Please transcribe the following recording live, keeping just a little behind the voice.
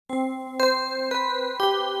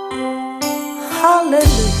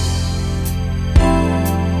Hallelujah.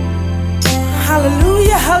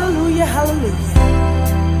 Hallelujah, hallelujah, hallelujah.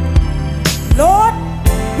 Lord,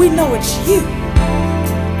 we know it's you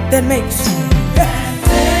that makes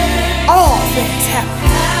all things happen.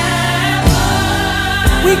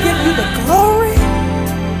 We give you the glory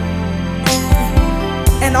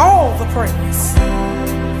and all the praise,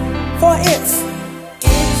 for it's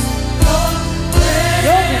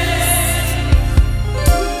your grace.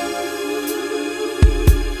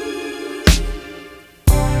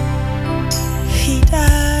 He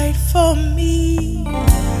died for me,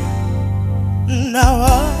 now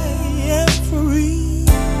I am free.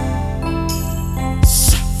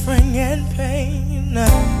 Suffering and pain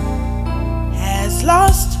has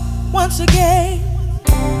lost once again.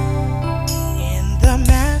 In the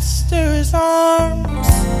Master's arms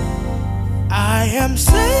I am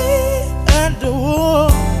safe and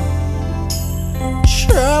warm.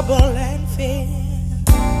 Trouble and fear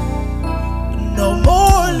no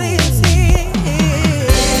more lives here.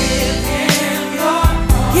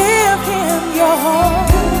 Give him your heart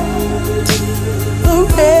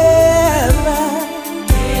forever.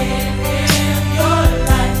 Give him your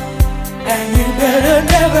life, and you better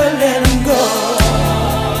never let him go.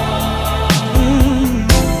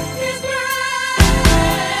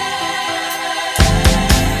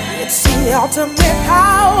 It's the ultimate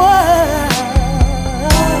power.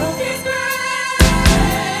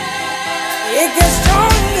 It gets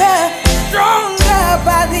stronger, stronger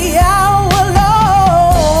by the hour,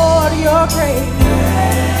 Lord. Your grace,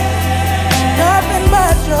 nothing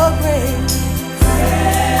but your grace.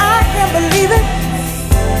 I can't believe it.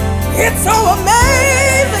 It's so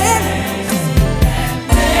amazing,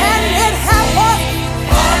 and it happens.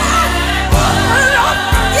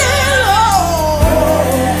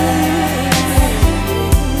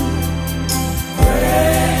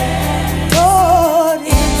 Lord,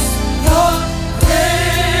 it's your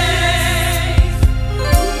grace.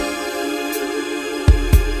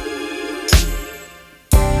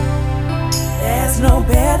 There's no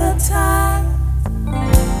better time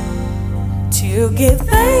to give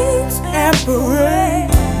thanks and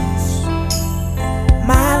praise.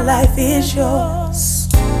 My life is yours,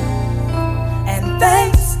 and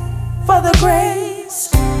thanks for the grace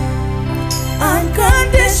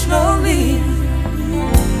unconditionally.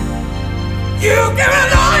 You give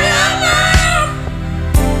it all you know.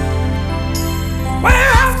 Where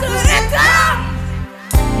else could it come?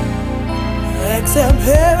 Except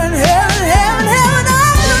heaven, heaven, heaven, heaven.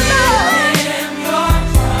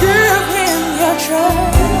 Give him your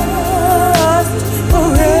trust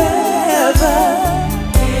forever.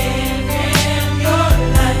 Give him your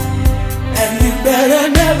life, and you better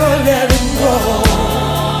never let him go.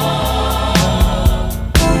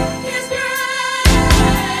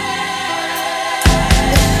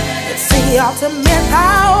 It's the ultimate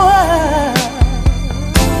power.